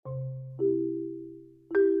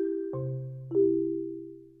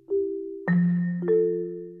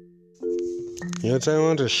Today I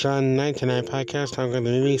want to Sean 99 podcast talking about the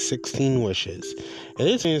movie 16 Wishes. And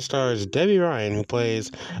this movie stars Debbie Ryan, who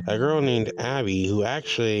plays a girl named Abby, who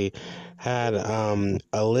actually had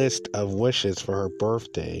a list of wishes for her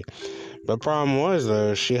birthday. The problem was,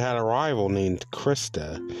 though, she had a rival named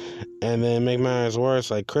Krista. And then make matters worse,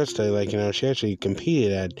 Krista, she actually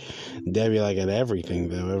competed at Debbie, at everything,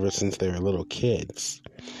 though, ever since they were little kids.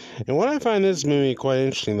 And what I find this movie quite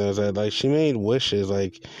interesting, though, is that, she made wishes,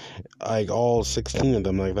 all 16 of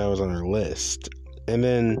them, that was on her list. And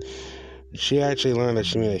then she actually learned that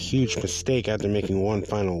she made a huge mistake after making one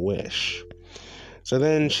final wish. So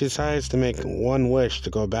then she decides to make one wish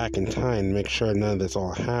to go back in time to make sure none of this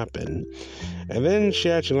all happened. And then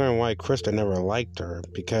she actually learned why Krista never liked her,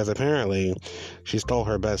 because apparently she stole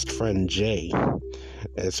her best friend Jay,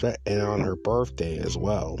 and on her birthday as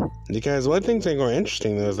well. Because one thing that's more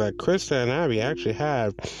interesting, though, is that Krista and Abby actually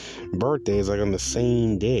had birthdays on the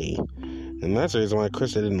same day. And that's the reason why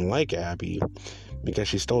Krista didn't like Abby, because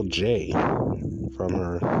she stole Jay from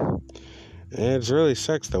her. And it really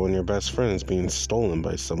sucks, though, when your best friend is being stolen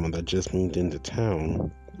by someone that just moved into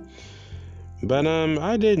town. But,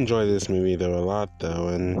 I did enjoy this movie, though, a lot, though,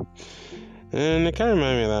 and it kind of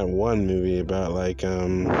reminded me of that one movie about, I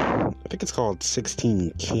think it's called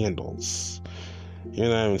 16 Candles. I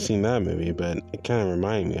haven't seen that movie, but it kind of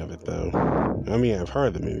reminded me of it, though. I mean, I've heard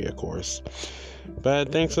of the movie, of course.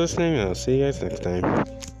 But thanks for listening, and I'll see you guys next time.